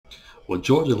Well,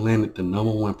 Georgia landed the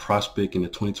 #1 prospect in the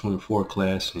 2024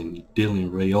 class in Dylan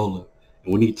Raiola,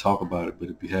 and we need to talk about it. But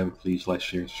if you haven't, please like,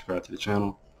 share, and subscribe to the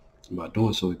channel. And by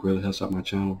doing so, it greatly helps out my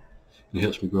channel and it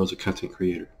helps me grow as a content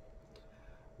creator.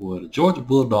 Well, the Georgia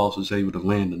Bulldogs was able to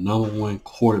land the #1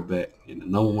 quarterback and the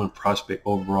 #1 prospect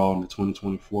overall in the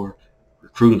 2024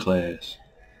 recruiting class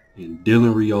in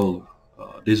Dylan Raiola.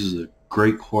 This is a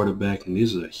great quarterback, and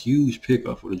this is a huge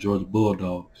pickup for the Georgia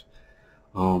Bulldogs.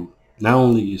 Not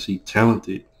only is he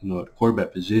talented, at the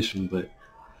quarterback position, but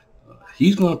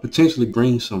he's going to potentially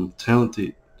bring some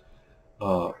talented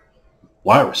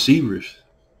wide receivers,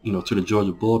 to the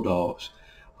Georgia Bulldogs.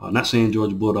 Not saying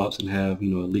Georgia Bulldogs didn't have,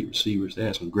 elite receivers. They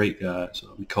had some great guys.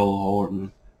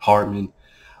 Nicole Hardman,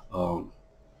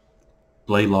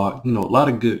 Blaylock, a lot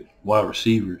of good wide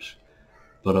receivers.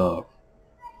 But,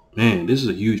 man, this is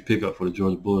a huge pickup for the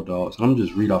Georgia Bulldogs. And I'm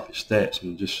just read off his stats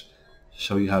and just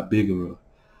show you how big of a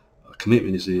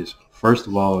commitment this is. First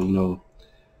of all,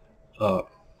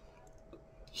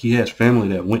 he has family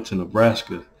that went to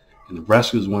Nebraska, and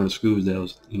Nebraska is one of the schools that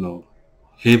was,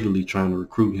 heavily trying to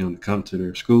recruit him to come to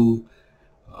their school.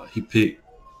 He picked,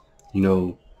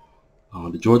 the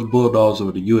Georgia Bulldogs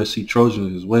over the USC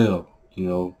Trojans as well. We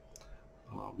all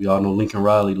know Lincoln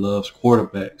Riley loves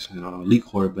quarterbacks and elite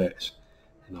quarterbacks.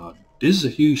 And this is a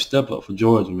huge step up for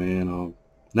Georgia, man.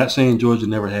 Not saying Georgia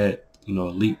never had,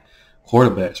 elite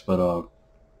quarterbacks, but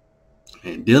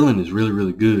and Dylan is really,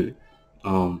 really good.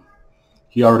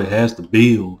 He already has the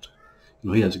build.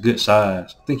 He has a good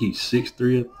size. I think he's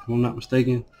 6'3", if I'm not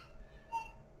mistaken.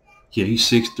 Yeah, he's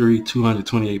 6'3",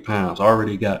 228 pounds.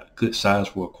 Already got good size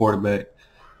for a quarterback.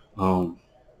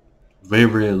 Very,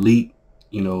 very elite.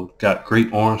 Got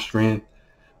great arm strength.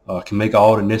 Can make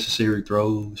all the necessary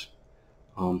throws.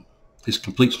 His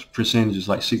complete percentage is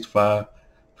like 65%.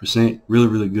 Really,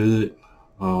 really good.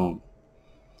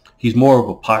 He's more of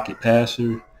a pocket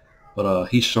passer, but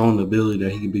he's shown the ability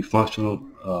that he can be functional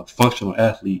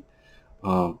athlete.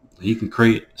 He can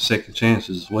create second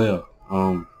chances as well.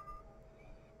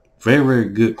 Very, very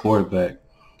good quarterback.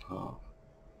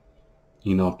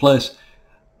 Plus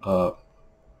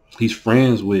he's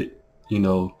friends with,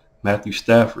 Matthew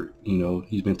Stafford.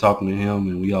 He's been talking to him,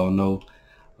 and we all know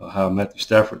how Matthew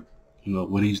Stafford,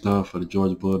 what he's done for the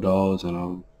Georgia Bulldogs,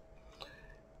 and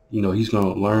he's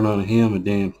going to learn under him. And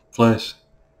then plus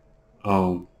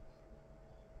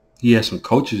he has some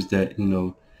coaches that,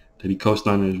 that he coached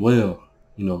under as well.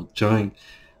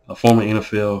 Former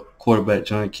NFL quarterback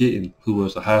John Kitten, who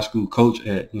was a high school coach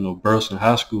at, Burleson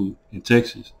High School in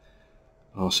Texas.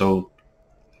 So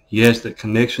he has that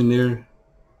connection there,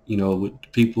 with the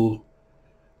people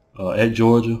at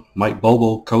Georgia. Mike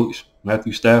Bobo coached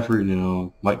Matthew Stafford,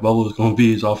 and Mike Bobo is going to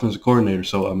be his offensive coordinator.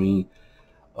 So,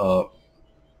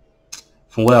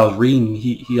 from what I was reading,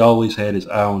 he always had his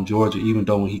eye on Georgia, even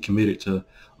though when he committed to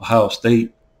Ohio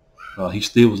State, he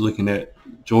still was looking at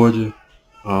Georgia.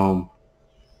 And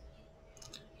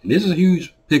this is a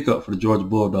huge pickup for the Georgia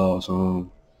Bulldogs.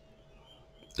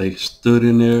 They stood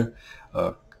in there.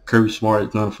 Kirby Smart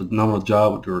has done a phenomenal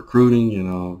job with the recruiting,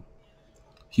 and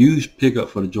huge pickup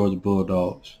for the Georgia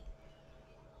Bulldogs.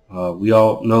 We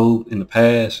all know in the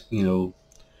past,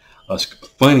 it's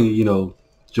funny,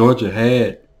 Georgia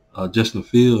had Justin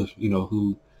Fields,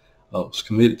 who was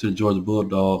committed to the Georgia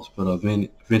Bulldogs, but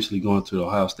eventually going to the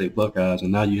Ohio State Buckeyes.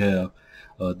 And now you have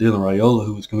Dylan Raiola,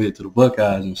 who was committed to the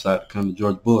Buckeyes and decided to come to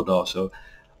Georgia Bulldogs. So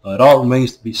it all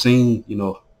remains to be seen,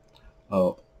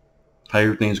 how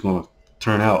everything's going to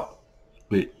turn out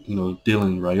with,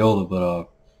 Dylan Raiola. But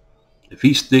if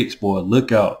he sticks, boy,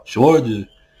 look out. Georgia,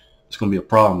 it's going to be a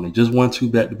problem. They just won 2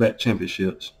 back-to-back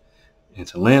championships. And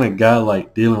to land a guy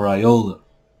like Dylan Raiola,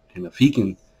 and if he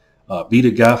can be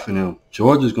the guy for them,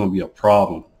 Georgia's going to be a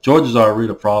problem. Georgia's already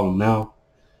a problem now,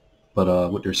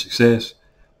 but with their success.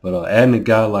 But adding a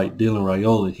guy like Dylan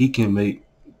Raiola, he can make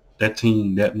that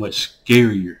team that much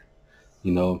scarier,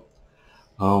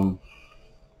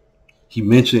 He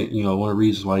mentioned, one of the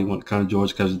reasons why he wanted to come to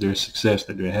Georgia because of their success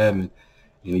that they're having.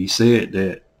 He said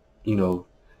that,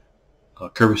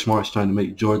 Kirby Smart's trying to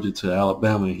make Georgia to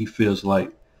Alabama, and he feels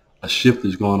like a shift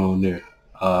is going on there.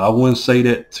 I wouldn't say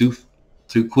that too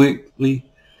quickly.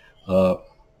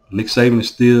 Nick Saban is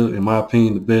still, in my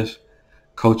opinion, the best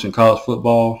coach in college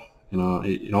football.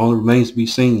 It only remains to be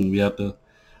seen. We have to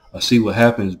see what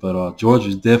happens. But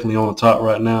Georgia's definitely on the top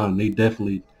right now, and they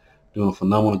definitely doing a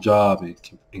phenomenal job and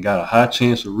got a high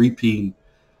chance of repeating,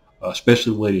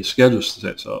 especially the way their schedule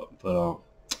sets up. But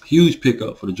huge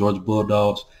pickup for the Georgia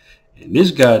Bulldogs. And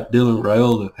this guy, Dylan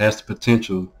Raiola, has the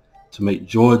potential to make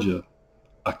Georgia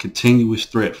a continuous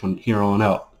threat from here on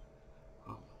out.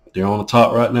 They're on the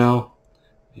top right now.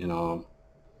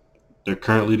 They're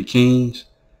currently the Kings,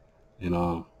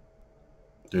 and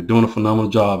they're doing a phenomenal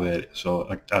job at it.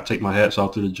 So I take my hats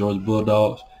off to the Georgia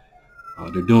Bulldogs.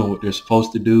 They're doing what they're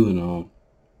supposed to do, and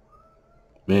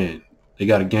man, they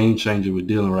got a game changer with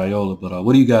Dylan Raiola. But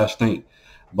what do you guys think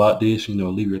about this?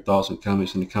 Leave your thoughts and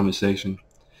comments in the comment section.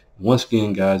 Once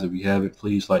again, guys, if you haven't,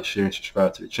 please like, share, and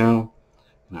subscribe to the channel.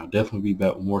 And I'll definitely be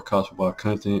back with more college football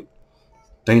content.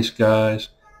 Thanks, guys,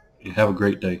 and have a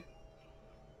great day.